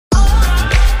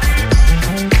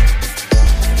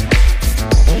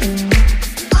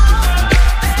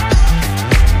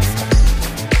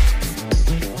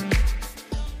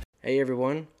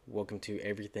everyone. Welcome to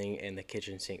Everything in the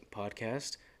Kitchen Sink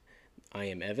podcast. I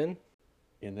am Evan.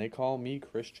 And they call me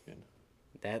Christian.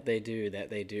 That they do, that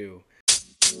they do.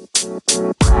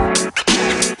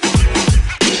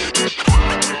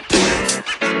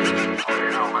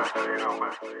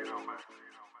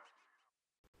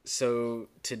 So,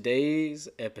 today's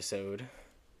episode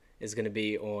is going to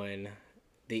be on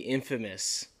the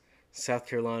infamous South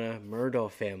Carolina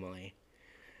Murdaugh family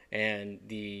and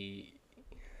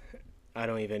I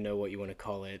don't even know what you want to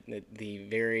call it, the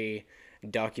very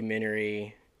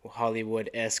documentary,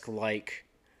 Hollywood-esque like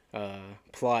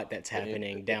plot that's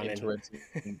happening down in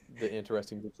The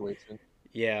interesting situation.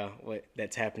 yeah, what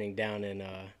that's happening down in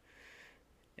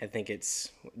I think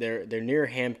it's they're near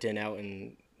Hampton, out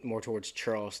in more towards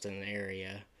Charleston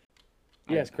area.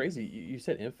 Yeah, I it's crazy. You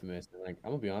said infamous, and like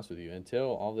I'm gonna be honest with you. Until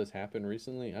all this happened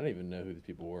recently, I didn't even know who these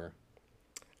people were.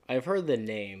 I've heard the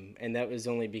name, and that was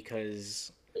only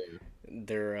because Yeah.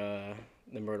 they're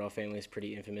the Murdaugh family is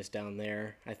pretty infamous down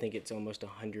there. I think it's almost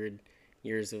 100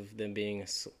 years of them being a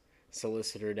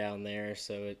solicitor down there,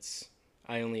 so it's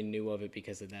I only knew of it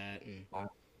because of that. And Wow.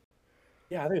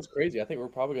 Yeah, I think it's crazy. I think we're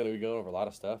probably gonna be going over a lot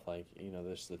of stuff. Like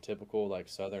there's the typical like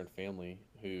Southern family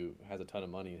who has a ton of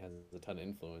money and has a ton of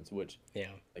influence. Which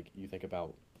yeah, like you think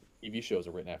about TV shows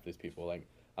are written after these people. Like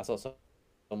I saw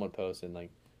someone post and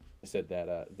like they said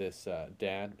that this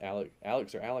dad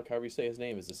Alex or Alec, however you say his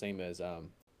name, is the same as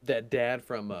that dad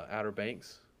from Outer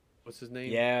Banks. What's his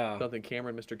name? yeah, Something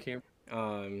Cameron, Mr. Cameron.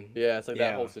 um, Yeah, it's like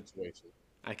that yeah. whole situation.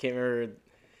 I can't remember.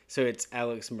 So it's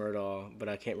Alex Murdaugh, but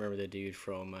I can't remember the dude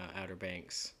from Outer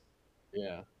Banks.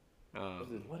 Yeah.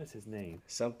 Um, What is his name?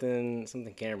 something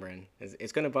Cameron.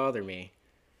 It's gonna bother me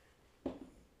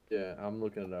Yeah, I'm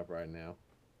looking it up right now.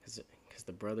 because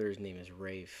the brother's name is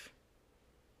Rafe.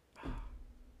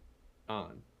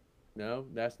 On. No,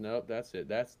 that's nope. That's it.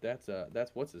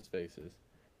 That's what's his face is.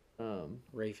 Um,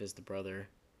 Rafe is the brother.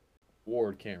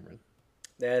 Ward Cameron.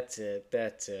 That's it.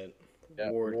 That's it.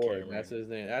 Yeah, Ward Ward. That's Cameron. his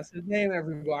name. That's his name.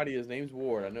 Everybody, his name's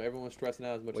Ward. I know everyone's stressing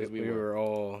out as much We as we we were. were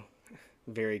all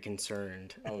very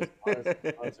concerned. I was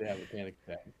honestly having a panic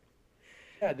attack.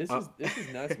 Yeah, this uh, is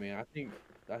nuts, man.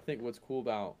 I think what's cool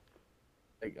about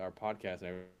like our podcast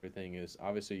and everything is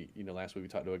obviously last week we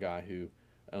talked to a guy who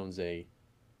owns a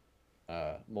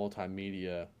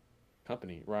multimedia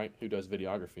company, right? Who does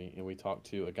videography, and we talked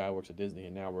to a guy who works at Disney,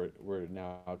 and now we're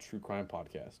now a true crime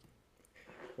podcast.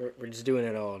 we're just doing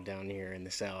it all down here in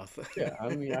the South. Yeah, I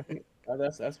mean, I think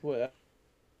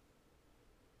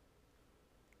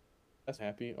that's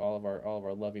happy all of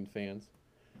our loving fans.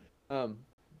 Um,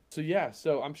 so yeah,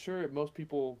 so I'm sure most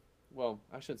people, well,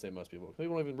 I shouldn't say most people,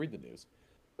 people don't even read the news.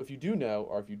 If you do know,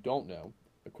 or if you don't know,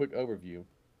 a quick overview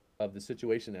of the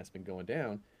situation that's been going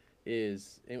down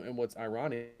is, and what's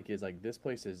ironic is like this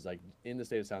place is like in the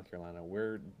state of South Carolina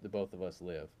where the both of us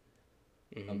live.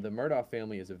 hmm The Murdoch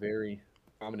family is a very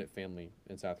prominent family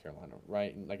in South Carolina,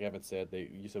 right? And like Evan said,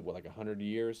 you said what, like 100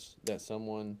 years that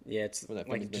someone Yeah, it's from that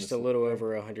family's like been a just a little solicitor.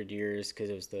 over 100 years because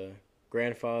it was the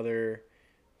grandfather,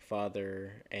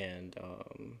 father, and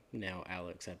now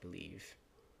Alex, I believe.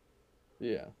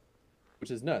 Yeah,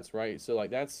 which is nuts, right? So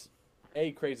like that's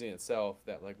a crazy in itself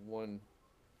that like one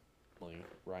family,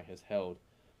 right, has held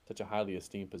such a highly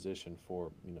esteemed position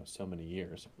for so many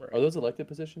years. Are Right. those elected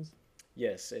positions?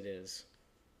 Yes, it is.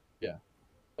 Yeah.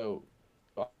 So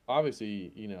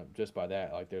obviously, just by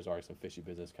that, like there's already some fishy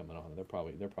business coming on. They're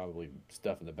probably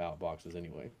stuffing the ballot boxes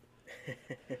anyway.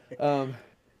 Um,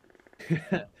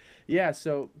 yeah.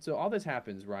 So all this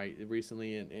happens right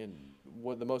recently, and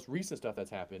what the most recent stuff that's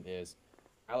happened is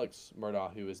Alex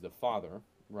Murdaugh, who is the father,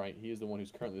 right? He is the one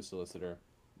who's currently the solicitor.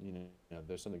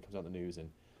 There's something that comes out in the news, and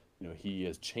he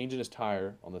is changing his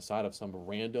tire on the side of some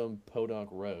random podunk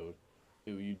road,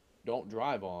 who you don't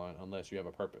drive on unless you have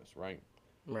a purpose, right?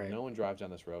 Like Right. no one drives down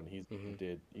this road, and he's hmm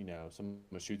did someone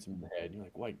shoots him in the head. You're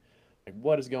like, wait, like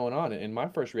what is going on? And my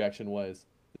first reaction was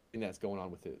the thing that's going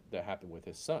on with it that happened with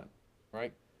his son,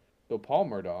 right? So Paul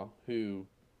Murdaugh, who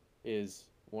is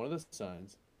one of the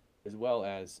sons, as well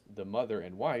as the mother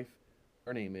and wife,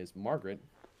 her name is Margaret,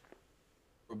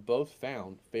 were both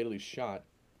found fatally shot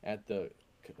at the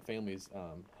family's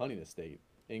hunting estate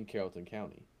in Carrollton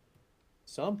County.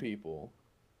 Some people,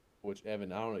 which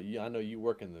Evan, I don't know, I know you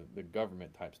work in the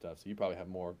government type stuff, so you probably have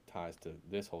more ties to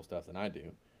this whole stuff than I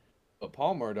do. But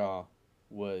Paul Murdaugh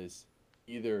was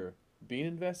either being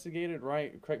investigated,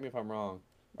 right? Correct me if I'm wrong,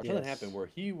 or something happened Yes. where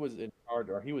he was in charge,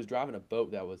 or he was driving a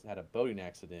boat that was had a boating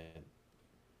accident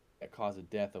that caused the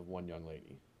death of one young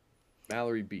lady,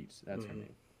 Mallory Beach. That's her hmm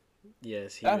name.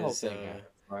 Yes, he That whole was. thing happened,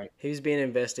 right? He was being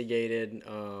investigated.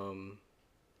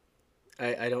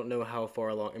 I don't know how far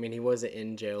along. I mean, he wasn't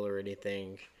in jail or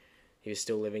anything. He was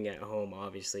still living at home.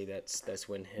 Obviously, that's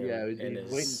when Yeah, him he and was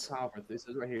waiting his trial for this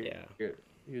is right here. yeah. Here.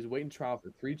 He was waiting trial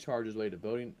for 3 charges related to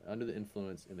voting under the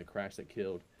influence in the crash that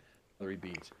killed Mallory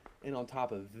Beach. And on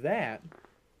top of that,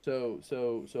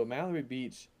 so Mallory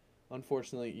Beach,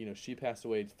 unfortunately, she passed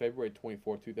away February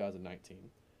 24th, 2019.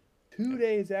 Two Yep.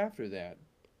 days after that,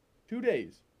 2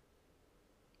 days,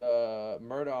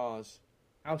 Murdaugh's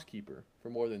housekeeper for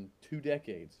more than 2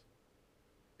 decades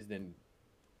is then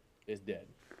is dead.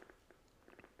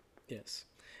 Yes.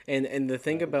 And the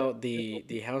thing That, about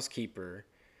the housekeeper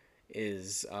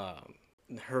is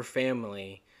her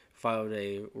family filed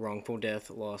a wrongful death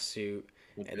lawsuit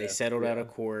with and they death, settled out yeah, of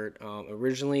court.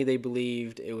 Originally, they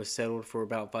believed it was settled for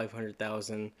about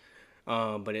 500,000,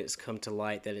 but it's come to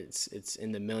light that it's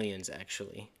in the millions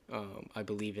actually. I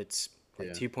believe it's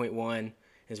like yeah. 2.1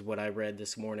 is what I read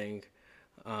this morning.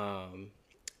 Um,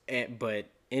 but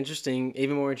interesting,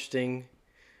 even more interesting,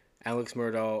 Alex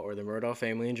Murdaugh or the Murdaugh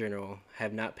family in general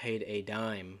have not paid a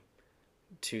dime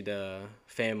to the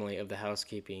family of the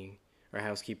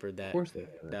housekeeper Of that course they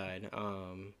haven't. died.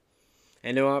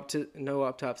 And no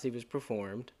autopsy was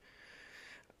performed.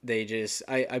 They just,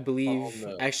 I Oh believe,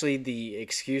 no. actually, the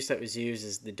excuse that was used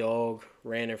is the dog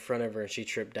ran in front of her and she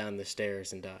tripped down the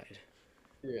stairs and died.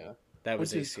 Yeah. That was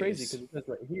Which the is crazy excuse. because it says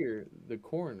right here the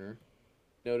coroner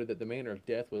noted that the manner of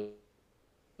death was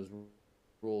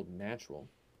ruled natural.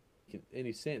 In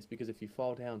any sense, because if you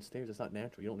fall downstairs, it's not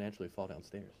natural. You don't naturally fall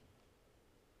downstairs.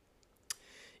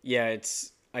 Yeah,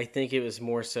 I think it was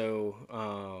more so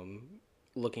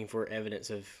looking for evidence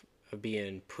of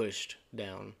being pushed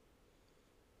down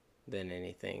than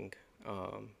anything.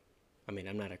 Um, I mean,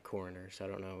 I'm not a coroner, so I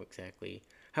don't know exactly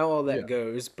how all that Yeah.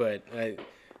 goes, but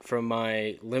from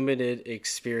my limited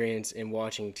experience in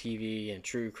watching TV and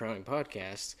true crime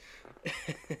podcasts,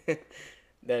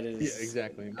 that Yeah, is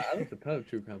exactly. I listen to a ton of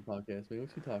true crime podcasts, man.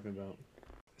 What you talking about?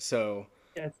 so.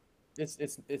 Yeah,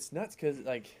 it's nuts because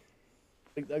like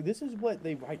this is what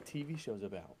they write TV shows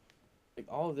about. Like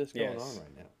all of this going on Yes,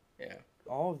 right now. yeah,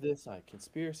 All of this like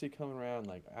conspiracy coming around,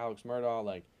 like Alex Murdaugh,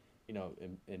 like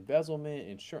embezzlement,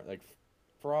 insurance, like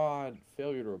fraud,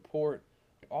 failure to report,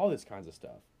 like, all this kinds of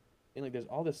stuff. And like there's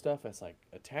all this stuff that's like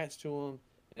attached to them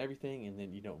and everything, and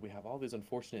then we have all these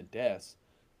unfortunate deaths.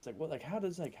 It's like what like how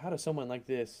does someone like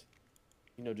this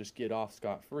just get off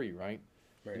scot free, right?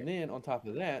 And right. then on top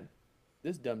of that,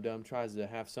 this dum dum tries to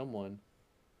have someone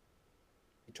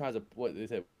he tries to what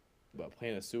is it,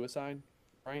 plan a suicide,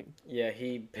 right? Yeah,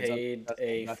 he And it's paid unsuccessful.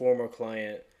 a That's former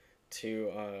client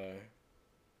to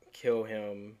kill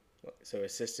him, so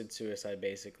assisted suicide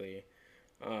basically,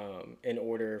 in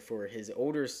order for his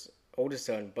oldest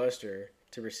son Buster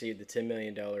to receive the $10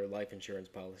 million life insurance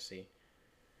policy.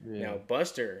 yeah. Now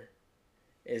Buster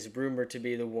is rumored to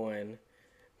be the one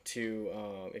to,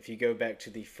 if you go back to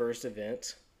the first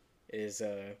event, is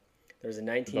there's a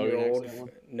The 19 year boating old accident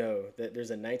one. no that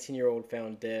there's a 19-year-old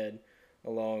found dead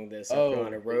along the South Oh,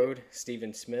 Carolina road,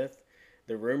 Stephen Smith.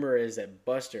 The rumor is that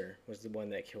Buster was the one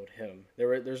that killed him.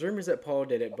 There's rumors that Paul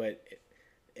did it, but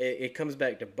it comes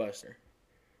back to Buster.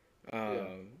 yeah.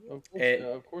 Um, Yeah, and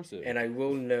of course it and I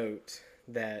will note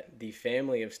that the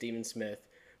family of Stephen Smith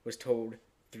was told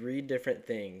three different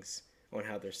things on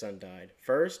how their son died.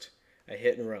 First, a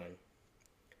hit and run.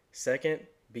 Second,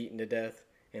 beaten to death.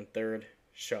 And third,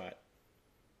 shot.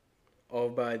 All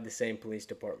by the same police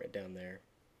department down there.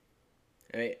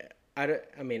 I mean,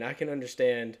 I mean, I can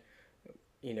understand,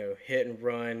 hit and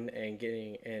run and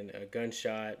getting in a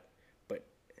gunshot,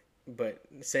 but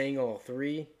saying all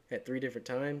three at three different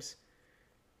times,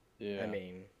 I Yeah.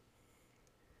 mean,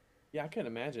 Yeah, I can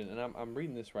imagine. And I'm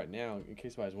reading this right now. In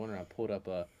case anybody's wondering, I pulled up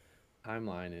a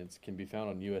timeline. And it can be found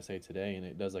on USA Today, and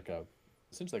it does like a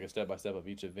essentially like a step by step of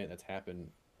each event that's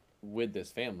happened with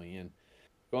this family. And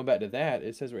going back to that,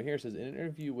 it says right here, it says in an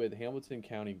interview with Hamilton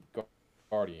County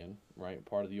Guardian, right,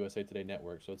 part of the USA Today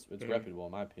network, so it's mm-hmm, reputable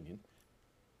in my opinion.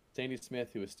 Sandy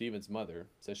Smith, who is Stephen's mother,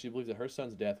 says she believes that her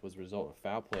son's death was a result of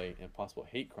foul play and possible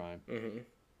hate crime, mm-hmm.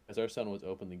 as her son was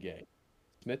openly gay.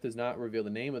 Smith does not reveal the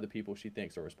name of the people she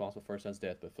thinks are responsible for her son's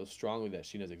death, but feels strongly that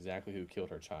she knows exactly who killed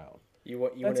her child. You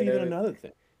want That's to know even another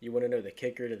thing. the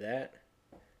kicker to that?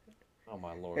 Oh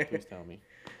my lord, please tell me.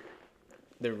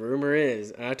 The rumor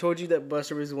is, and I told you that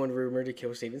Buster was the one rumored to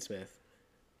kill Stephen Smith.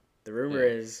 The rumor Yeah.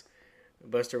 is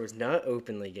Buster was not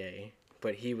openly gay,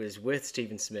 but he was with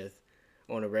Stephen Smith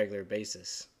on a regular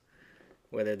basis.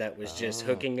 Whether that was just Ah,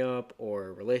 hooking up or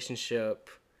a relationship,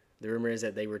 the rumor is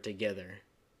that they were together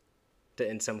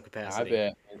in some I capacity.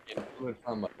 bet. And coming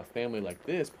from a family like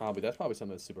this, probably that's probably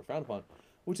something that's super frowned upon,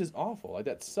 which is awful. Like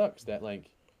that sucks. That like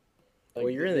Well,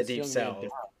 Like you're in the this deep young man south,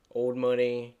 died. old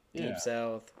money, deep Yeah,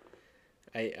 south.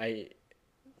 I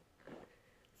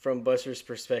from Buster's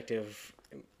perspective,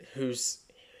 who's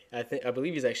I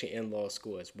believe he's actually in law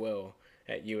school as well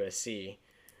at USC.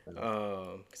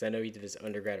 Because I know he did his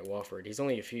undergrad at Wofford. He's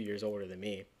only a few years older than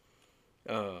me.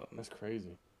 Um, that's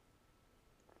crazy.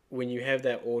 when you have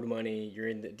that old money, you're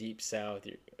in the deep south.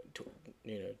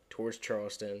 Towards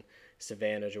Charleston,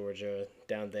 Savannah, Georgia,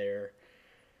 down there.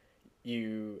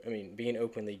 I mean, being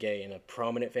openly gay in a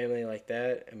prominent family like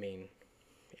that. I mean,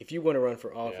 if you want to run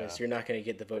for Yeah, office, you're not going to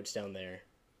get the votes down there.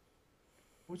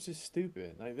 which is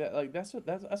stupid. Like that. Like that's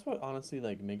what honestly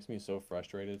like makes me so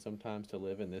frustrated sometimes to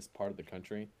live in this part of the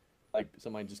country. Like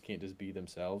somebody just can't just be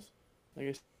themselves. Like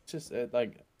it's just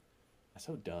like that's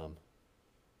so dumb.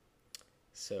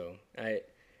 So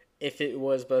if it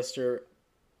was Buster,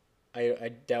 I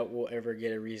doubt we'll ever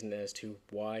get a reason as to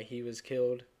why he was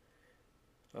killed.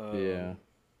 Yeah. Um,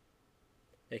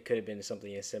 it could have been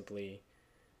something as simply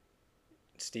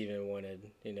Steven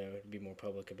wanted, to be more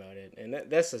public about it, and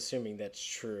that's assuming that's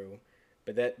true.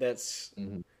 But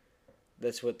Hmm.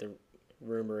 that's what the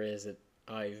rumor is that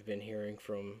I've been hearing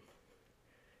from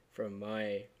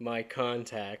my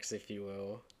contacts, if you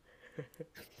will.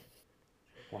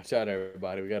 Watch out,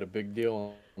 everybody. We got a big deal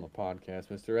on the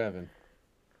podcast, Mr. Evan.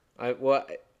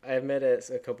 I've met at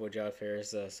a couple of job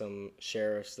fairs some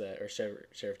sheriffs that or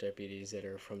sheriff deputies that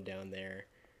are from down there,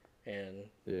 and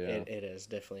Yeah. it has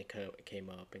definitely came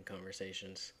up in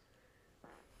conversations.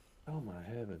 Oh my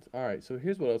heavens. All right, so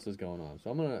here's what else is going on. So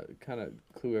I'm gonna kind of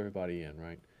clue everybody in,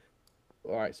 right?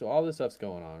 All right, so all this stuff's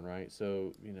going on, right?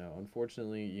 So,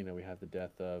 unfortunately, we have the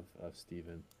death of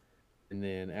Stephen. And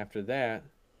then after that,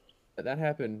 that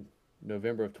happened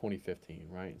November of 2015,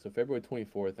 right? So February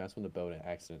 24th, that's when the boat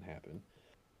accident happened.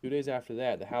 2 days after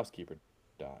that, the housekeeper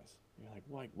dies. You're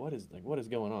what is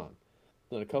going on?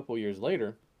 Then a couple years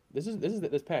later, this is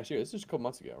this past year. This is just a couple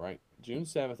months ago, right? June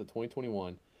 7th of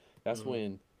 2021. That's Mm-hmm.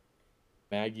 when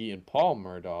Maggie and Paul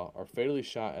Murdaugh are fatally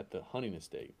shot at the hunting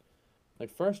estate. Like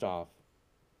first off,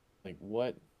 like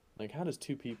what, like how does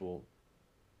two people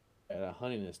at a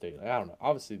hunting estate? Like I don't know.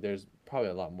 Obviously, there's probably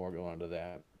a lot more going on to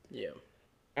that. Yeah.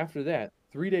 After that,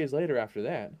 3 days later, after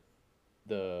that,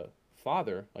 the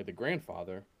father, like the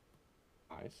grandfather,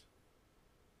 dies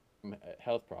from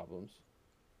health problems.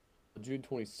 June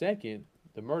 22nd,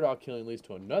 the Murdaugh killing leads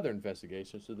to another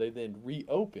investigation, so they then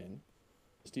reopen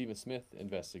the Stephen Smith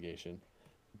investigation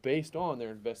based on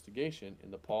their investigation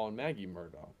in the Paul and Maggie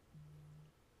Murdaugh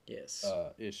Yes.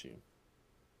 issue.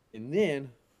 And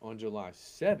then on July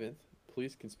 7th,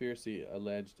 police conspiracy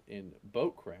alleged in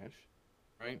boat crash,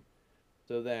 right?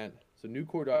 So new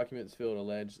court documents filled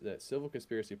allege that civil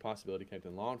conspiracy possibility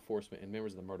connecting law enforcement and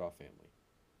members of the Murdaugh family.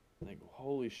 Like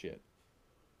holy shit.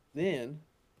 Then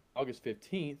August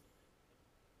 15th,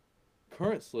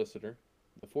 current solicitor,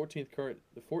 the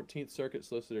 14th Circuit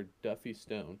solicitor Duffy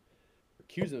Stone,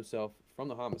 recused himself from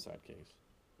the homicide case.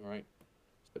 All right.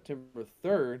 September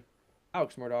 3rd,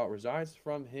 Alex Murdaugh resigns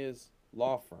from his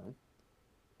law firm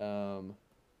um,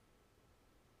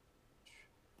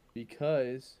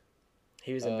 because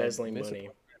He was of embezzling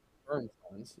money. misappropriated firm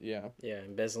funds. Yeah. Yeah,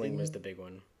 embezzling was And the big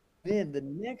one. then the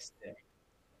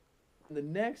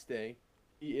next day,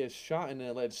 he is shot in an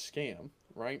alleged scam,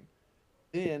 right?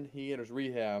 Then he enters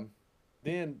rehab.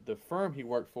 Then the firm he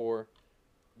worked for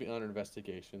be under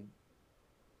investigation.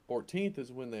 14th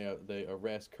is when they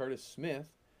arrest Curtis Smith,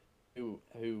 who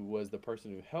was the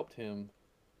person who helped him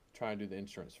try and do the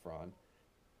insurance fraud.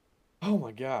 Oh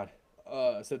my God.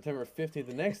 September 15th,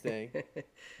 the next day,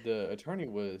 the attorney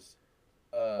was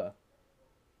uh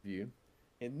viewed,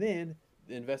 and then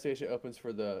the investigation opens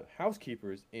for the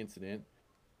housekeeper's incident,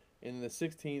 and then the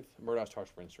 16th, Murdaugh's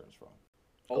charged for insurance fraud.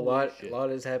 Holy A shit!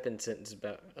 lot has happened since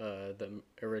about the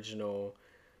original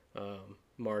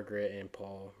Margaret and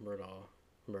Paul Murdaugh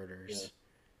Yeah, murders.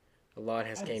 A lot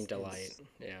has that came is to light.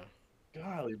 Yeah.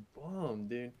 golly bum,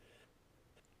 dude.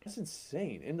 That's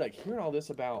insane. And like hearing all this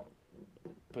about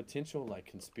potential like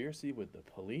conspiracy with the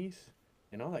police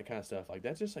and all that kind of stuff, like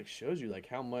that just like shows you like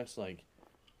how much like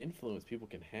influence people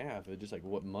can have, and just like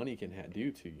what money can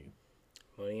do to you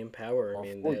Money and power. I or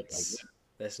mean, for you. Like,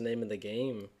 that's the name of the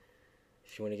game.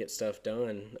 If you want to get stuff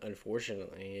done,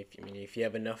 unfortunately, if you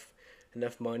have enough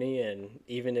money, and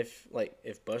even if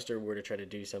Buster were to try to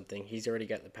do something, he's already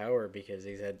got the power because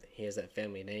he has that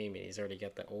family name and he's already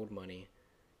got the old money.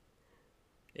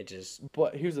 It just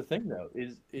but here's the thing though: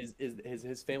 is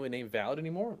his family name valid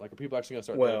anymore? Like, are people actually gonna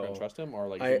start gonna well, trust him, or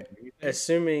like is he I gonna do anything?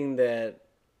 assuming that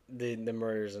the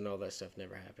murders and all that stuff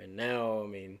never happened. Now, I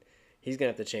mean, he's gonna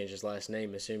have to change his last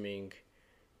name, assuming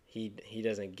he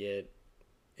doesn't get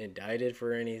indicted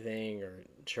for anything or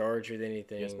charged with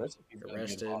Yeah, anything, especially if he's going to be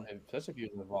arrested. involved, especially if he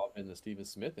was involved in the Stephen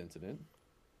Smith incident.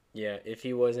 Yeah, if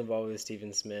he was involved with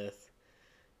Stephen Smith,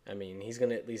 I mean, he's going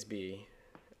to at least be,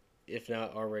 if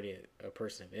not already, a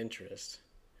person of interest.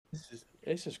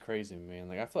 It's just crazy, man.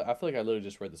 Like I feel like I literally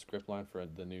just read the script line for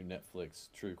the new Netflix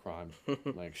true crime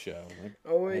like show.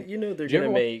 Oh, Like, you know they're did you going to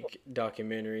ever watch? make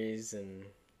documentaries and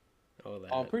all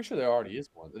Oh, I'm that. pretty sure there already is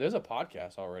one. There's a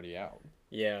podcast already out.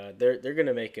 Yeah, they're going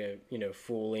to make a,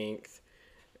 full length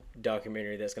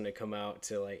documentary that's going to come out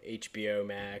to like HBO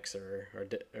Max or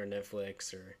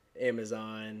Netflix or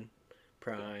Amazon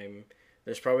Prime.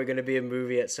 There's probably going to be a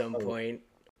movie at some Oh, point.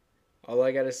 All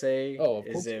I got to say oh, of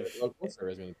is course, of course there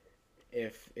is gonna.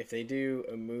 if they do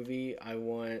a movie, I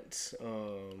want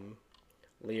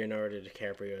Leonardo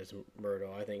DiCaprio as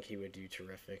Murdo. I think he would do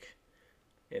terrific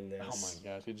in Oh my this.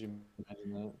 gosh, could you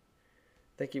imagine that?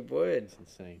 I think he would That's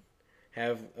insane.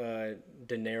 have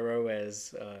De Niro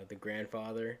as the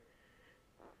grandfather.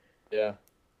 Yeah,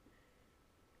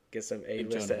 Get some I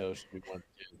think A-list. Jonah Hill should be one of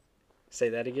the kids. Say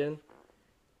that again.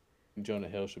 Jonah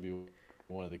Hill should be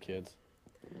one of the kids.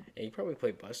 And he probably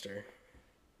played Buster.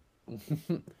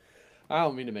 I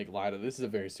don't mean to make light of this. Is a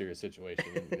very serious situation.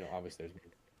 Obviously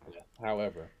there's. Yeah.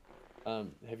 However,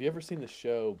 have you ever seen the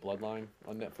show Bloodline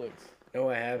on Netflix? No,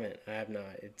 I haven't. I have not.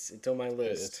 It's on my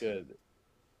Good. It's list. good.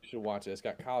 You should watch it. It's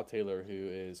got Kyle Taylor, who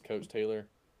is Coach Taylor,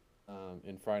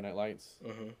 in Friday Night Lights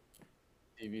Hmm.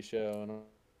 TV show and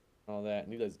all that,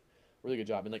 and he does a really good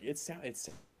job. And like it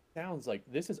sounds like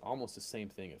this is almost the same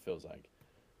thing. It feels like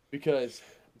because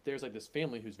there's like this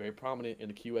family who's very prominent in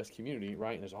the QS community,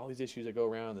 right? And there's all these issues that go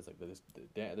around. There's like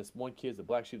this one kid's the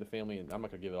black sheep of the family, and I'm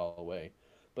not gonna give it all away,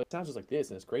 but it sounds just like this,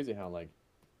 and it's crazy how like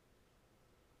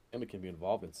family can be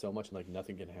involved in so much and like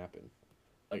nothing can happen.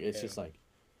 Like it's Yeah. just like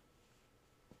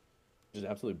just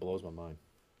absolutely blows my mind.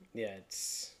 Yeah,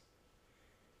 it's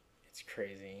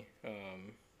crazy.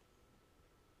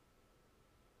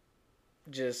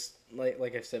 Just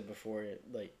like I've said before,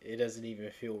 it doesn't even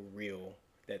feel real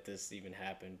that this even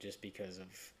happened, just because of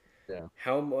Yeah.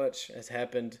 how much has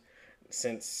happened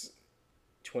since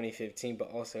 2015,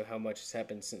 but also how much has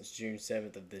happened since June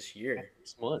 7th of this year.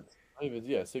 6 months. Not even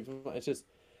yeah, 6 months. It's just,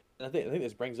 and I think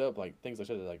this brings up like things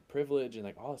like privilege and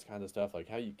like all this kind of stuff. Like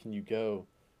how you can you go?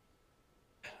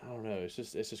 I don't know. It's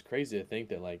just crazy to think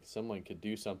that like someone could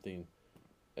do something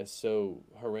as so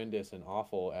horrendous and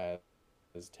awful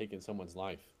as taking someone's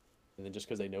life, and then just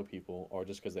because they know people or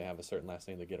just because they have a certain last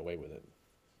name, they get away with it.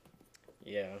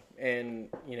 Yeah, and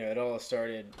it all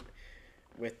started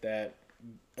with that.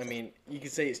 I mean, you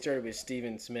could say it started with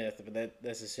Stephen Smith, but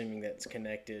that's assuming that's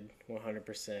connected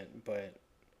 100%. But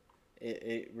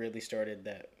it really started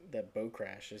that boat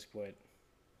crash is what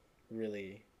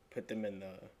really put them in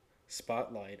the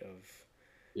spotlight of,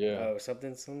 Yeah. oh,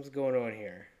 something's going on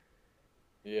here.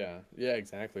 Yeah, yeah,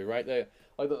 exactly. Right.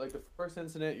 Like the first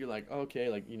incident, you're like, okay,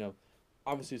 like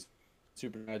obviously it's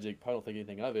super tragic. Probably don't think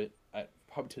anything of it.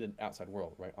 Probably to the outside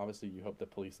world, right? Obviously, you hope the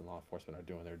police and law enforcement are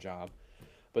doing their job.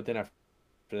 But then after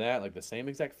that, like the same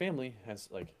exact family has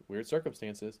like weird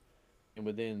circumstances, and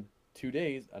within 2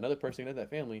 days, another person in that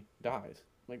family dies.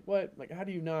 Like what? Like how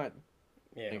do you not?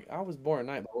 Yeah. Like I was born at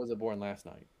night, but I wasn't born last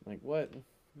night. Like what?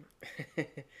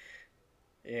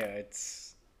 Yeah,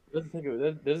 it's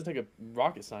It doesn't take a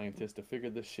rocket scientist to figure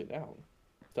this shit out.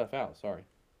 Stuff out. Sorry.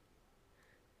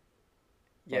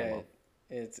 Sorry, yeah, mom.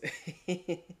 it's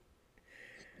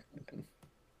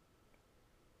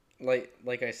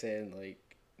like I said,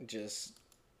 like, just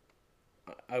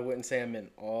I wouldn't say I'm in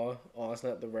awe. Awe's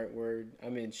not the right word.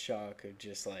 I'm in shock of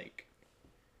just like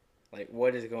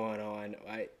what is going on.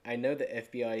 I know the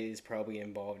FBI is probably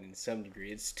involved in some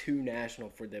degree. It's too national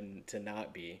for them to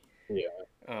not be. Yeah.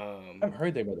 Um, I've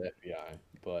heard that about the FBI,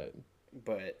 but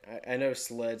but I know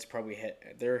SLED's probably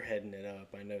they're heading it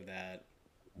up. I know that.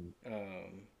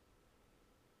 Um,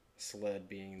 SLED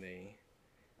being the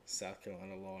South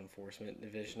Carolina Law Enforcement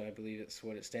Division, I believe it's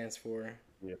what it stands for.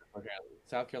 yeah. Okay.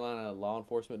 South Carolina Law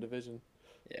Enforcement Division.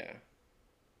 Yeah,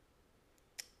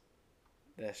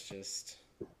 that's just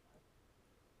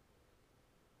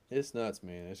It's nuts,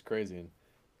 man. It's crazy. And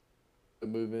we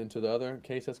move into the other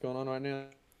case that's going on right now.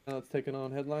 That's taking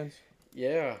on headlines.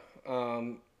 yeah.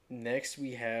 Next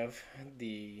we have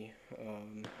the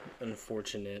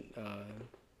unfortunate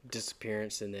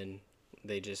disappearance, and then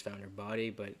they just found her body,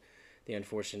 but the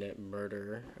unfortunate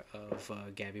murder of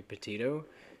Gabby Petito.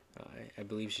 I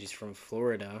believe she's from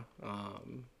Florida.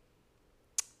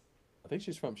 I think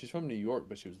she's from New York,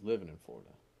 but she was living in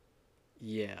Florida.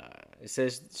 Yeah, it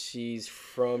says she's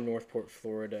from Northport,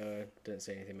 Florida. Doesn't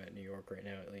say anything about New York right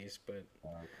now, at least. But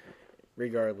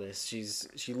regardless,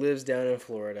 she lives down in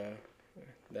Florida.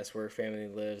 That's where her family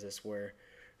lives. That's where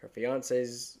her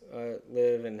fiance's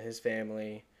live and his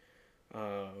family.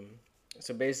 Um,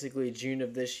 so basically, June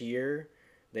of this year,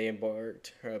 they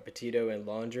embarked Petito and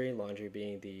Laundry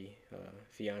being the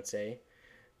fiance.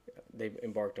 They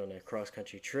embarked on a cross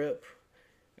country trip,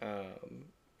 um,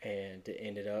 and it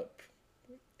ended up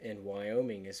in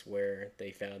Wyoming is where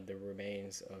they found the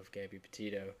remains of Gabby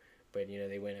Petito. But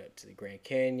they went out to the Grand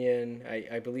Canyon.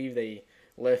 I believe they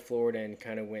left Florida and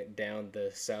kind of went down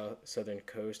the southern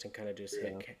coast and kind of just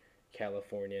hit Yeah.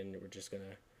 California, and we're just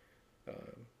gonna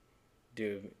um,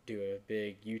 do a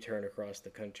big U-turn across the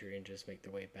country and just make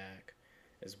their way back.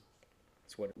 Is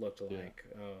Is what it looked Yeah. like.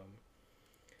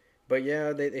 But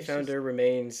yeah, they It's found just her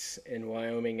remains in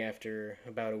Wyoming after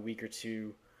about a week or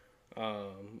two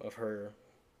of her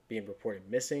being reported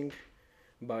missing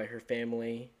by her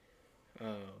family.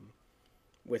 Um,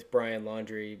 with Brian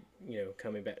Laundrie,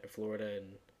 coming back to Florida,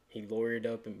 and he lawyered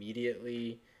up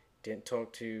immediately. Didn't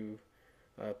talk to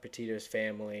Petito's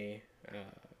family,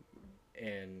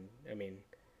 and I mean,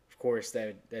 of course,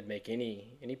 that'd make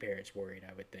any parents worried.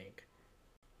 I would think.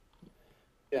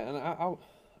 yeah, and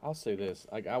I'll say this.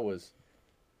 Like I was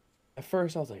at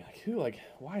first, I was like who, like,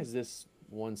 why is this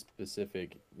one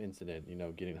specific incident,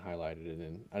 getting highlighted? And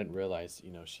then I didn't realize,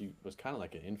 she was kind of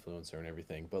like an influencer and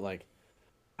everything. But like,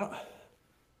 I,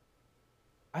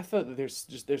 I thought that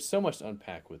there's so much to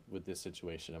unpack with this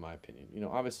situation, in my opinion.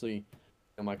 Obviously,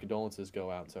 my condolences go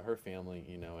out to her family.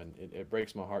 And it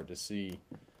breaks my heart to see,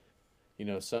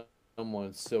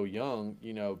 someone so young,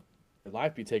 their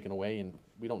life be taken away, and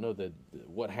we don't know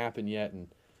what happened yet. And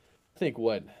I think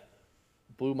what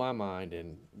blew my mind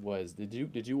and was, did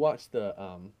you watch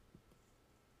the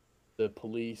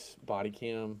police body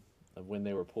cam of when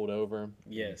they were pulled over and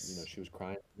Yes. she was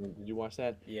crying? Did you watch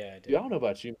that? Yeah, I Dude, I did. don't know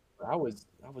about you. I was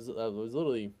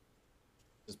literally,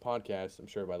 this podcast, I'm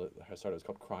sure by the I started, it's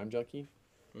called Crime Junkie.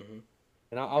 Hmm.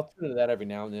 And I'll tune into that every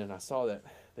now and then. And I saw that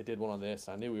they did one on this.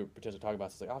 I knew we were potentially talking about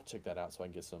this. Like, I'll check that out so I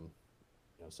can get some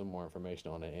more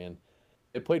information on it. And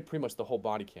it played pretty much the whole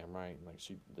body cam, right? And like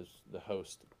the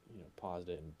host, paused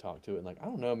it and talked to it. And like, I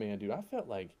don't know, man, dude, I felt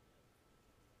like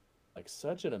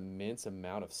such an immense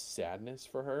amount of sadness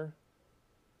for her.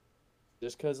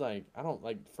 Just cause like I don't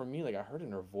like, for me, like I heard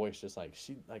in her voice, just like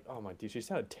she, like, oh my dude, she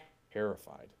sounded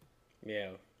terrified,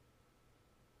 Yeah.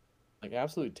 like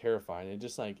absolutely terrified. And it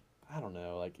just like, I don't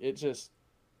know, like it just,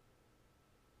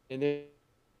 and there's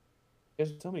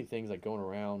so many things like going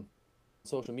around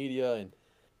social media and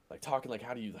like talking, like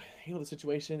how do you like, handle the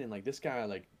situation, and like this guy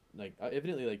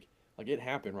evidently like it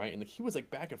happened, right? And like he was like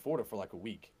back and forth for like a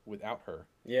week without her,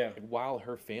 Yeah. like while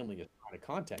her family is trying to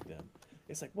contact them.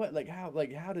 It's like, what, like how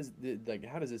does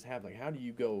this happen? Like how do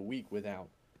you go a week without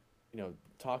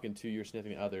talking to your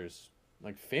significant others,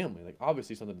 like family? Like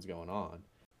obviously something's going on.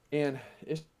 And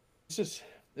it's just,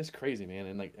 it's crazy, man.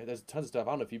 And like there's tons of stuff.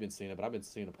 I don't know if you've been seeing it, but I've been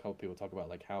seeing a couple people talk about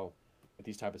like how with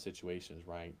these type of situations,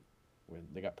 right, when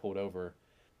they got pulled over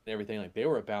and everything, like they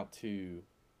were about to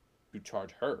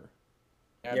charge her,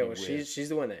 Yeah. Abby, Well, with, she's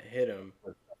the one that hit him.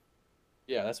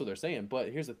 yeah, that's what they're saying. But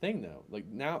here's the thing though, like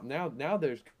now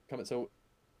there's coming. So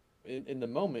in the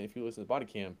moment, if you listen to the body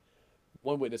cam,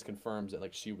 one witness confirms that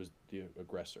like she was the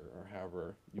aggressor, or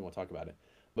however you want to talk about it.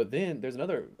 But then there's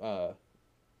another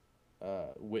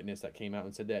witness that came out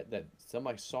and said that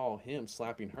somebody saw him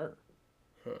slapping her.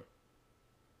 Huh.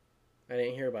 I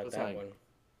didn't hear So about it's that like, one.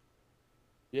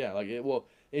 yeah, like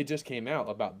it just came out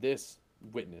about this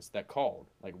witness that called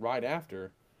like right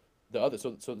after the other.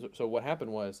 So what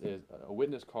happened was is a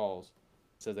witness calls,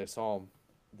 says they saw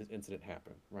this incident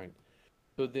happen, right?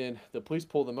 So then the police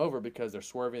pull them over because they're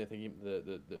swerving. They think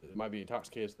it might be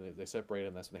intoxicated. So they separate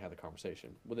them. That's when they have the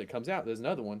conversation. When it comes out, there's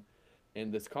another one,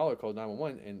 and this caller called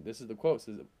 911, and this is the quote: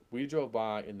 says, "We drove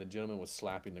by, and the gentleman was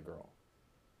slapping the girl,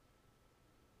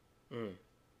 Mm.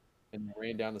 and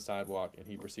ran down the sidewalk, and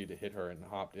he proceeded to hit her and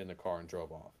hopped in the car and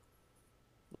drove off."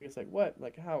 It's like, what?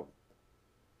 Like how?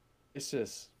 It's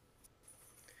just,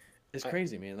 it's I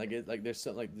crazy, man. Like there's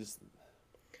something like this.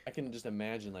 I can just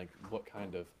imagine like what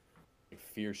kind of like,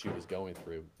 fear she was going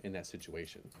through in that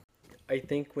situation. I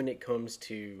think when it comes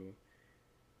to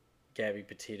Gabby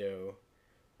Petito,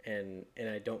 and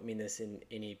I don't mean this in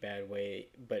any bad way,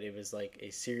 but it was like a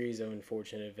series of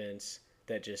unfortunate events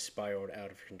that just spiraled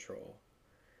out of control.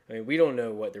 I mean, we don't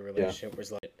know what the Yeah. relationship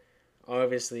was like.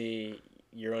 Obviously,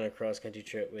 you're on a cross country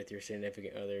trip with your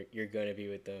significant other. You're going to be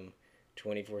with them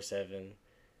 24/7.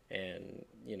 And,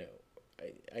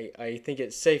 I think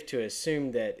it's safe to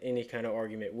assume that any kind of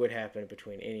argument would happen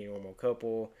between any normal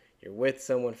couple. You're with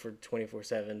someone for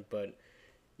 24/7, but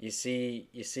you see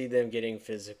them getting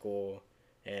physical,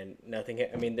 and nothing.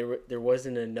 I mean, there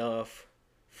wasn't enough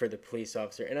for the police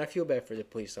officer, and I feel bad for the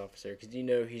police officer because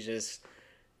he's just.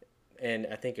 And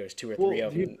I think it was two or three Well,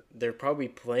 of them. They're probably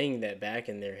playing that back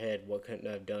in their head. What couldn't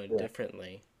I have done yeah.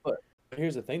 differently? But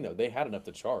here's the thing, though. They had enough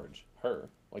to charge her.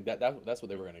 Like that's what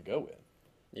they were going to go with.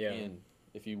 Yeah, And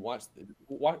if you watch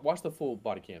the full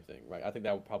body cam thing, right? I think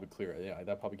that would probably clear it. Yeah,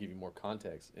 that probably give you more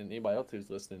context. And anybody else who's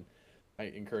listening, I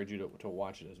encourage you to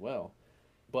watch it as well.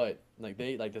 But like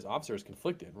this officer is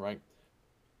conflicted, right?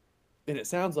 And it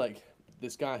sounds like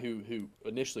this guy who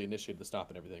initially initiated the stop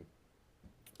and everything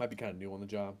might be kind of new on the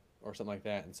job or something like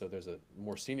that. And so there's a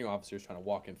more senior officer who's trying to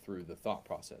walk him through the thought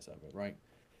process of it, right?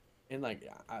 And like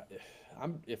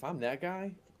I'm if I'm that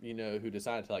guy, who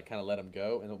decided to like kind of let him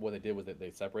go, and what they did was that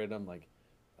they separated him. Like,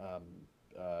 um,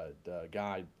 the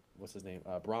guy, what's his name?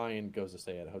 Brian goes to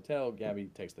stay at a hotel. Gabby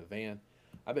takes the van.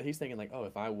 I bet he's thinking like, oh,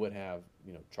 if I would have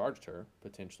charged her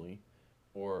potentially,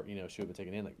 or she would have been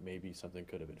taken in, like maybe something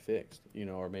could have been fixed,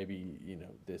 or maybe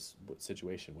this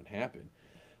situation would happen.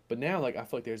 But now, like, I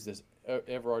feel like there's this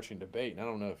overarching debate, and I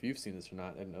don't know if you've seen this or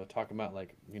not, and talking about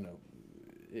like,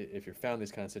 if you're found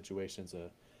these kind of situations,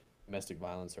 domestic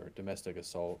violence or domestic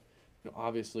assault,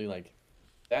 obviously, like,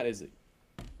 that is,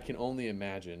 I can only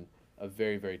imagine a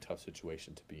very, very tough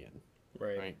situation to be in,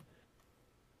 right. right?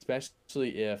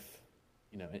 Especially if,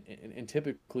 and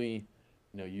typically,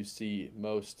 you see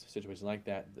most situations like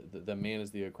that, the man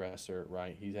is the aggressor,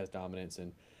 right? He has dominance,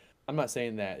 and I'm not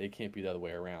saying that it can't be the other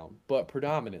way around, but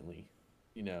predominantly,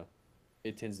 you know,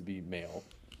 it tends to be male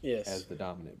as Yes. the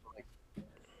dominant. Like,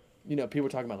 people are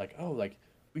talking about like, oh, like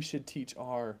we should teach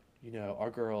our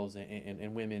girls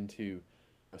and women to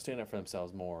stand up for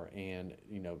themselves more and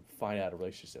fight out of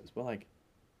relationships. But like,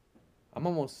 I'm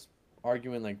almost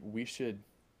arguing like we should,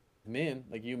 men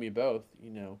like you and me both,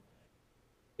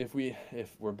 if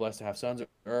we're blessed to have sons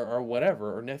or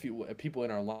whatever or nephew people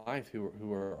in our life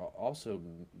who are also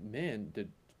men, to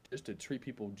just to treat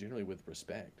people generally with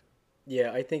respect.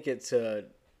 Yeah, I think it's Like,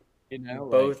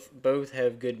 both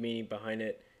have good meaning behind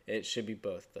it. It should be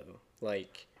both though.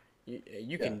 Like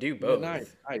you yeah, can do and I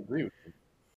both. I agree with you.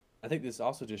 I think this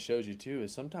also just shows you too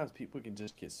is sometimes people can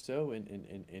just get so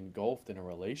engulfed in a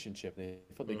relationship they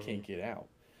feel they Hmm. can't get out.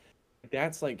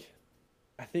 That's like,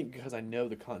 I think because I know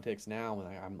the context now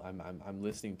and I'm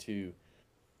listening to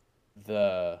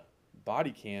the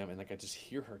body cam and like I just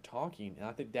hear her talking and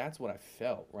I think that's what I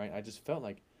felt, right? I just felt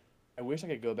like I wish I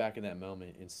could go back in that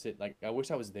moment and sit, like I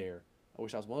wish I was there. I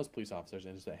wish I was one of those police officers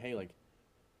and just say, hey, like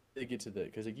they get to the,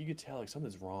 because like you could tell like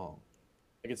something's wrong.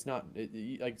 Like it's not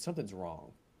like something's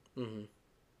wrong, Hmm.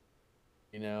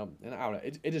 and I don't know.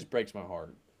 It just breaks my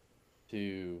heart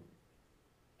to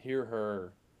hear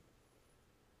her.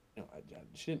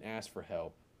 She didn't ask for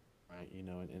help, right? And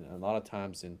a lot of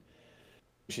times, and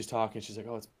she's talking, she's like,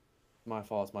 "Oh, it's my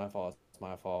fault. It's my fault. It's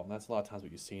my fault." And that's a lot of times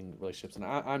what you see in relationships. And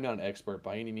I'm not an expert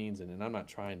by any means, and I'm not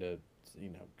trying to,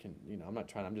 I'm not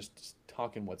trying. I'm just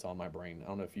talking what's on my brain. I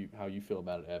don't know if you how you feel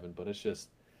about it, Evan, but it's just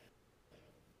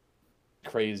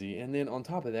crazy. And then on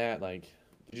top of that, like,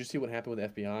 did you see what happened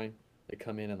with the FBI? They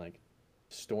come in and like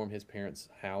storm his parents'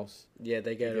 house, Yeah,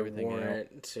 they take got a everything out.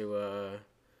 warrant to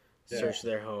Yeah. search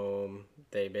their home.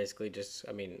 They basically just,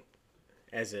 I mean,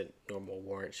 as a normal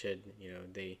warrant should,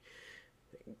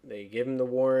 they give them the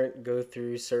warrant, go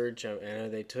through, search. I know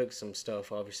they took some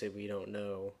stuff. Obviously, we don't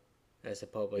know as a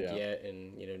public Yeah. yet,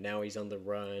 and now he's on the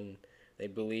run. They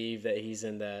believe that he's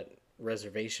in that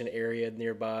reservation area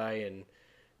nearby, and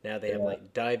now they have Yeah.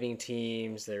 like diving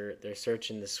teams. They're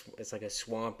searching this. It's like a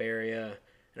swamp area,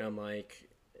 and I'm like,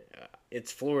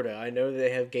 it's Florida. I know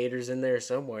they have gators in there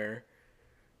somewhere.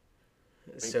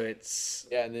 So it's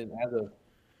Yeah, and then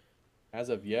as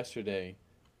of yesterday,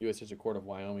 U.S. District Court of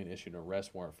Wyoming issued an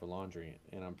arrest warrant for laundry,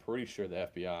 and I'm pretty sure the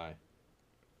FBI,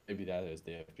 maybe that is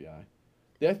the FBI.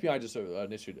 The FBI just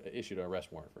issued an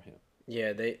arrest warrant for him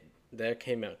yeah, they that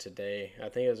came out today. I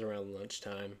think it was around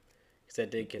lunchtime because I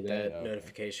did get today. that Okay.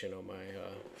 notification on my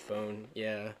phone.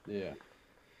 Yeah, Yeah.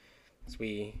 'cause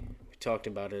we talked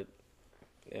about it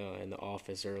in the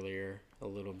office earlier a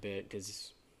little bit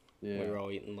because we Yeah. were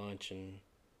all eating lunch and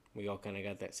we all kind of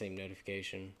got that same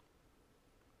notification.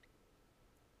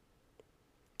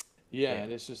 Yeah, Yeah,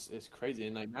 and it's crazy,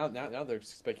 and like now they're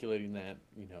speculating that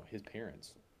his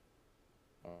parents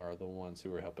are the ones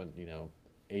who are helping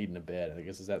aid and abet. I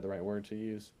guess, is that the right word to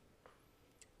use?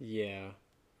 yeah.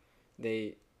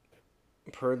 They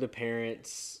per the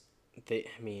parents, they.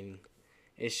 I mean,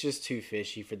 it's just too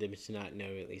fishy for them to not know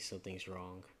at least something's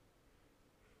wrong.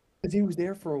 Because he was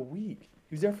there for a week.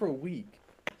 He was there for a week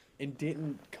and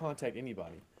didn't contact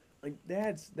anybody. Like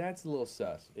that's a little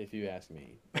sus, if you ask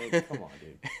me. Like, come on,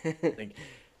 dude. Like,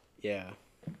 Yeah.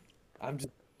 I'm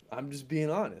just I'm just being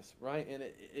honest, right? And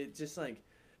it just like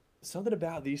something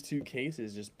about these two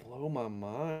cases just blow my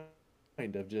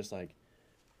mind of just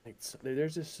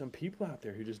there's just some people out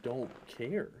there who just don't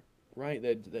care, right?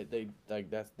 That they like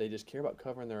that's they just care about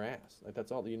covering their ass. Like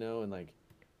that's all, and like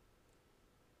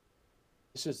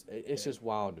it's just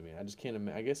wild to me. I just can't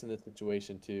imagine. I guess in this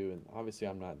situation too, and obviously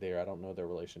I'm not there. I don't know their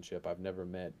relationship. I've never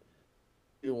met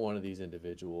either one of these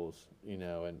individuals,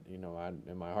 and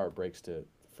and my heart breaks to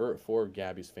for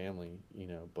Gabby's family,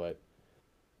 but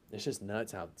it's just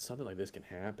nuts how something like this can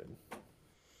happen.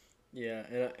 Yeah,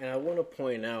 and I want to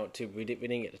point out too. We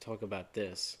didn't get to talk about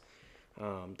this.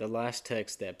 The last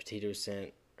text that Petito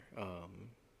sent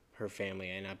her family,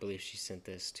 and I believe she sent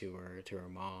this to her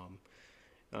mom.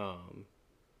 Um,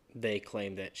 they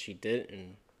claim that she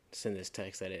didn't send this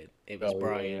text, that it was Oh yeah, yeah.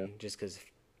 Brian, just because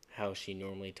how she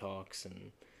normally talks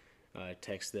and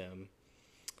texts them.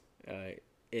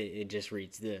 It just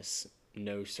reads this: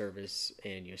 no service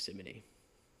in Yosemite.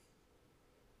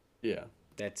 Yeah.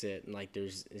 That's it. And like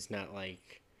it's not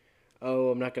like, oh,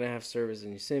 I'm not gonna have service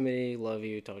in Yosemite. Love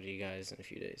you. Talk to you guys in a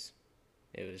few days.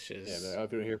 It was Yeah, just but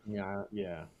if you don't hear from me,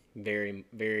 yeah.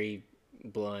 very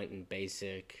blunt and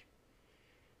basic.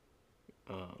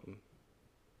 Um,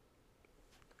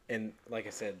 and like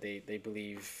I said, they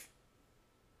believe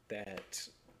that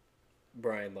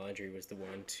Brian Laundrie was the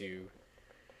one to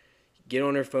get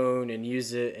on her phone and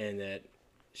use it, and that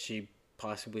she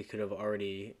possibly could have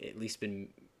already at least been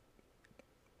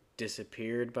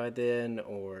disappeared by then,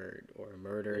 or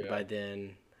murdered Yeah. by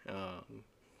then.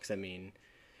 Because I mean,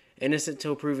 innocent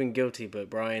till proven guilty, but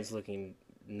Brian's looking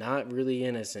not really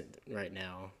innocent right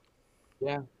now.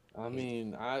 Yeah. I He's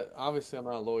mean, I obviously I'm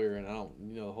not a lawyer and I don't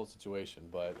know the whole situation,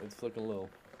 but it's looking a little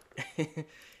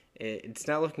it's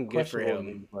not looking good for questionable to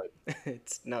him. me. But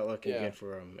It's not looking yeah, good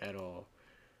for him at all.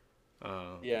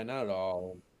 Um, yeah, not at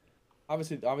all.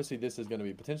 Obviously, this is going to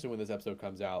be potentially when this episode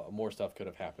comes out, more stuff could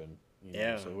have happened.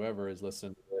 yeah, So whoever is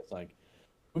listening to this, like,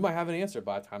 we might have an answer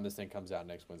by the time this thing comes out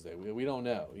next Wednesday. We don't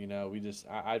know. We just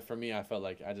for me, I felt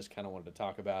like I just kind of wanted to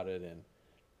talk about it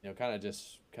and kind of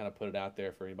just kind of put it out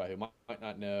there for anybody who might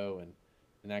not know and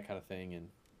that kind of thing. And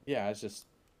yeah, it's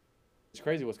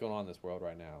crazy what's going on in this world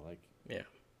right now. Like yeah.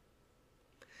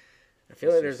 I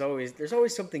feel it's like just there's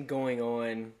always something going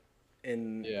on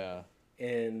in yeah,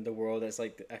 in the world that's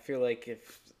like, I feel like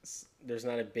if there's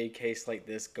not a big case like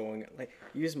this going, like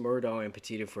use Murdaugh and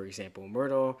Petito for example.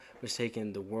 Murdaugh was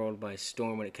taking the world by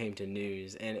storm when it came to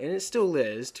news, and it still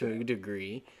is to a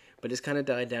degree, but it's kind of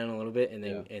died down a little bit,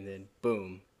 yeah, and then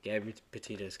boom, Gabby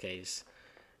Petito's case,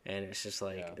 and it's just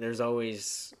like yeah, there's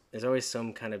always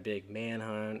some kind of big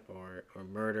manhunt or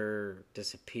murder, or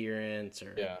disappearance,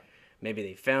 or yeah. maybe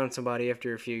they found somebody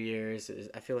after a few years.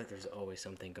 I feel like there's always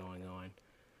something going on.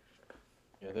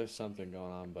 Yeah, there's something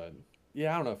going on, but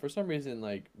yeah, I don't know. For some reason,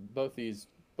 like both these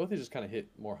just kind of hit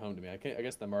more home to me. I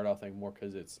guess the Murdoch thing more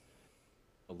because it's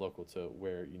local to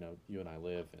where you and I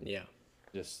live, and Yeah.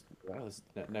 just well, it's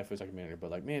Netflix documentary. But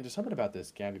like, man, just something about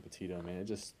this Gabby Petito, man. It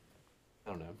just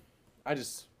I don't know. I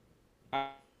just I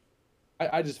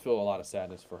I just feel a lot of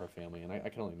sadness for her family, and I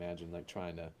can only imagine like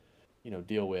trying to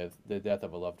deal with the death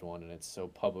of a loved one, and it's so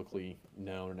publicly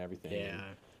known and everything, and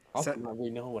Yeah. also So not really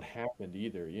knowing what happened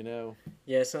either.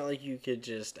 yeah, it's not like you could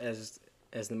just as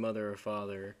the mother or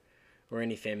father or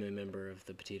any family member of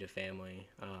the Petita family,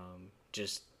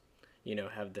 just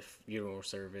have the funeral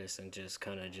service and just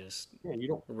kind of just Yeah, you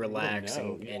don't relax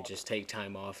know. and just take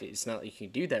time off. It's not like you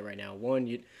can do that right now. One,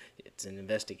 it's an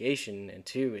investigation, and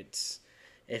two, it's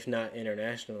if not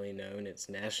internationally known, it's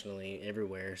nationally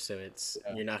everywhere. So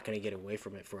Yeah. you're not going to get away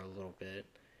from it for a little bit.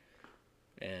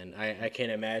 And I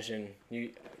can't imagine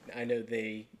you. I know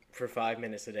they for 5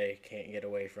 minutes a day can't get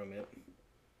away from it.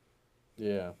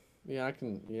 Yeah. Yeah, I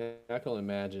can only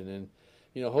imagine.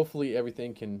 And, hopefully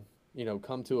everything can,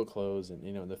 come to a close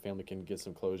and, the family can get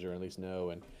some closure, and at least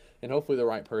know. And hopefully the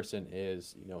right person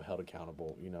is, held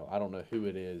accountable. I don't know who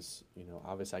it is.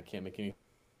 Obviously I can't make any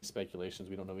speculations.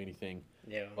 We don't know anything.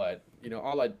 Yeah, But,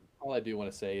 all I do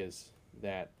want to say is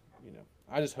that,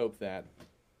 I just hope that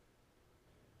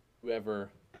whoever,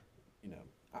 you know,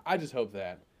 I just hope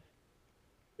that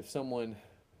if someone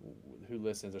who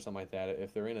listens or something like that,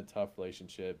 if they're in a tough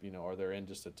relationship, or they're in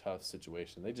just a tough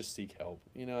situation, they just seek help,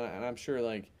 and I'm sure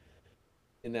like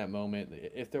in that moment,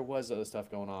 if there was other stuff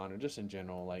going on or just in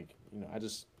general, like, I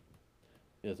just,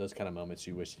 those kind of moments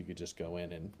you wish you could just go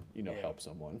in and, yeah, help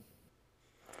someone.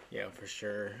 yeah, for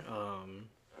sure.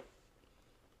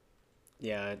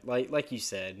 Yeah, like you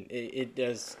said, it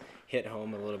does hit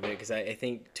home a little bit because I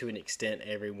think to an extent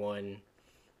everyone,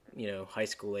 high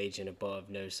school age and above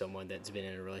knows someone that's been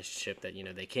in a relationship that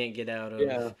they can't get out of.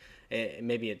 Yeah.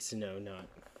 Maybe it's not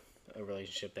a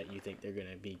relationship that you think they're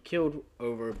gonna be killed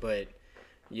over, but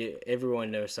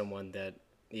everyone knows someone that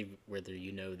whether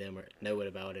you know them or know it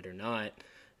about it or not,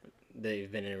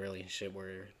 they've been in a relationship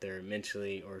where they're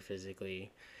mentally or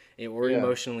physically or Yeah.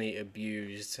 emotionally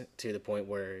abused to the point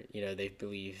where they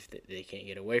believe that they can't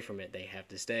get away from it, they have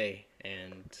to stay,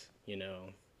 and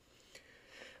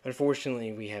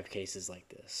unfortunately we have cases like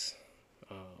this.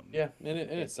 Yeah, and it,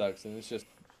 it sucks, and it's just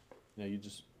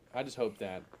I just hope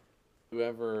that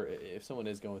whoever, if someone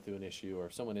is going through an issue or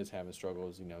if someone is having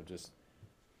struggles, just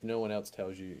no one else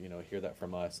tells you, hear that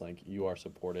from us, like you are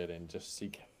supported and just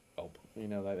seek help.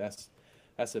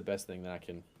 That's the best thing that I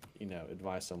can,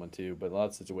 advise someone to. But a lot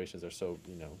of situations are so,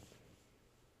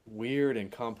 weird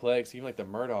and complex. Even like the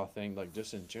Murdaugh thing, like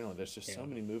just in general, there's just so yeah,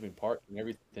 many moving parts and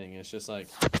everything. It's just like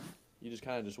you just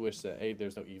kind of just wish that hey,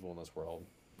 there's no evil in this world,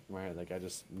 right? Like I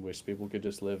just wish people could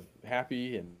just live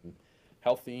happy and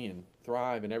healthy and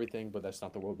thrive and everything. But that's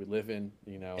not the world we live in,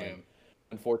 yeah, And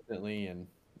unfortunately, and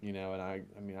and I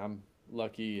mean, I'm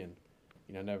lucky and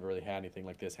never really had anything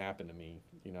like this happen to me.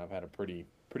 I've had a pretty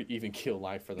even keel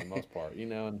life for the most part,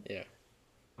 and yeah,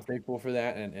 I'm thankful for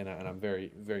that, and I'm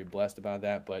very very blessed about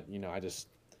that. But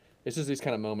it's just these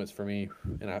kind of moments for me,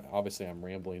 and obviously I'm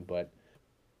rambling, but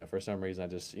for some reason I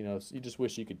just you just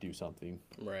wish you could do something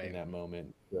in right, that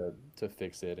moment to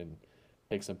fix it and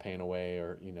take some pain away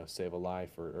or save a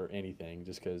life or anything.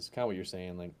 Just because kind of what you're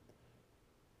saying, like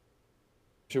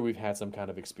sure we've had some kind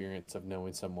of experience of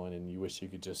knowing someone and you wish you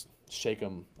could just shake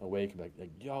them awake and be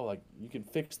like yo, like you can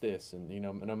fix this, and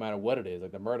no matter what it is,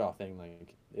 like the Murdaugh thing,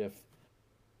 like if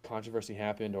controversy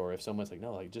happened or if someone's like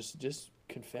no, like just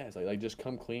confess, like just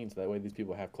come clean so that way these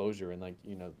people have closure, and like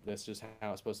that's just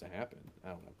how it's supposed to happen. I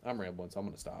don't know, I'm rambling, so I'm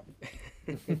gonna stop.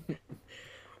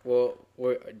 well,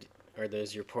 are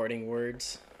those your parting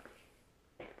words?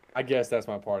 I guess that's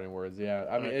my parting words. Yeah,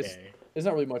 I mean Okay, it's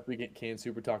not really much we can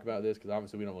super talk about this because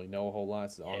obviously we don't really know a whole lot.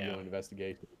 It's an yeah. ongoing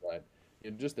investigation, but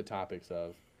just the topics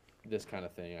of this kind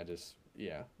of thing, I just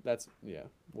that's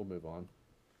we'll move on.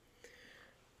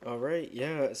 All right,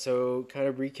 yeah. So, kind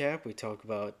of recap, we talked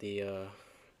about the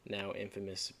now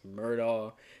infamous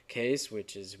Murdaugh case,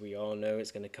 which is we all know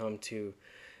it's going to come to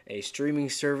a streaming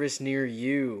service near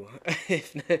you.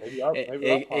 If not, Maybe our it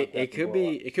podcast will could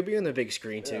blow be up. on the big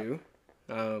screen Yeah, too.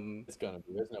 Um, it's gonna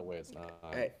be. There's no way it's not.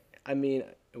 I I mean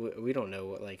we don't know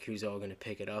what like who's all going to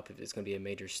pick it up if it's going to be a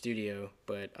major studio,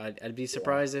 but I'd be Yeah,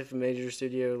 surprised if a major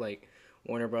studio like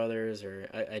Warner Brothers or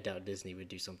I doubt Disney would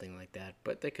do something like that,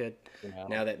 but they could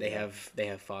now that yeah, they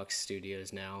have Fox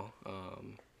Studios now.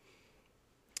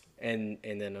 And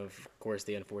then of course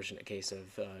the unfortunate case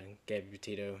of Gabby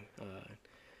Petito.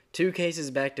 Two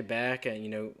cases back to back,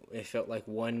 and it felt like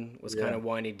one was kind yeah. of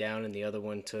winding down, and the other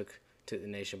one took the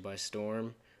nation by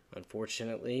storm.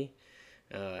 Unfortunately,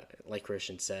 like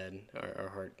Christian said, our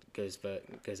heart goes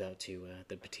out to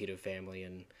the Petito family,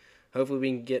 and hopefully we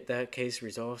can get that case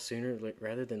resolved sooner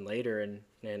rather than later.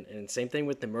 And same thing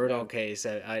with the Yeah, Murdaugh case.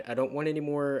 I don't want any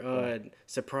more yeah,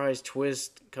 surprise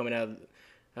twist coming out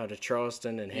of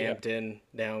Charleston and yeah. Hampton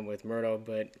down with Murdaugh,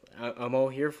 but I'm all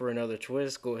here for another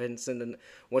twist. Go ahead and send in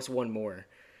what's one more,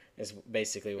 is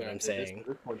basically what Yeah, I'm at saying.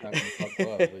 this point in time, we talk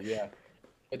love, but yeah,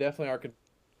 but definitely our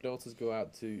condolences go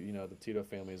out to the Tito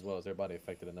family as well as everybody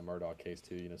affected in the Murdaugh case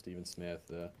too. Stephen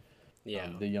Smith, Yeah,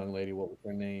 the young lady, what was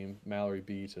her name, Mallory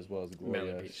Beach, as well as Melly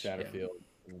Gloria Beach. Yeah, Shatterfield.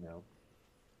 You know,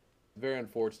 very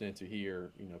unfortunate to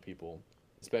hear people,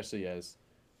 especially as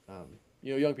um,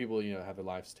 young people have their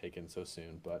lives taken so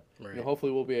soon. But right.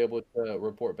 hopefully we'll be able to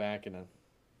report back in a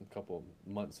couple of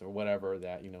months or whatever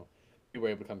that we were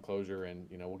able to come closure, and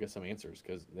we'll get some answers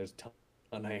because there's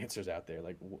a ton of answers out there,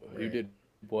 like who Right. did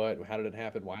what, how did it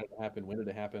happen, why did it happen, when did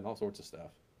it happen, all sorts of stuff.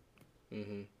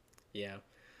 Mhm. Yeah.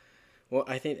 Well,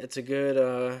 I think that's a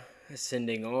good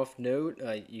sending off note.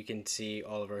 You can see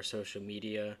all of our social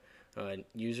media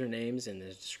usernames in the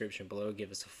description below.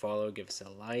 Give us a follow, give us a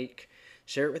like,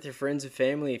 share it with your friends and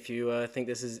family if you think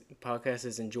this is podcast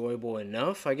is enjoyable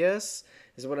enough. I guess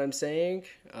is what I'm saying.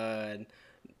 Yeah,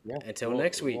 Until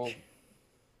next well, week.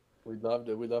 we'd love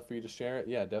for you to share it.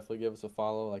 Yeah, definitely give us a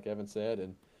follow, like Evan said,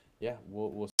 and yeah,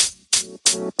 we'll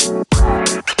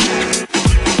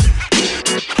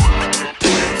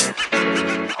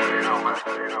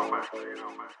You know,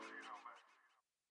 man.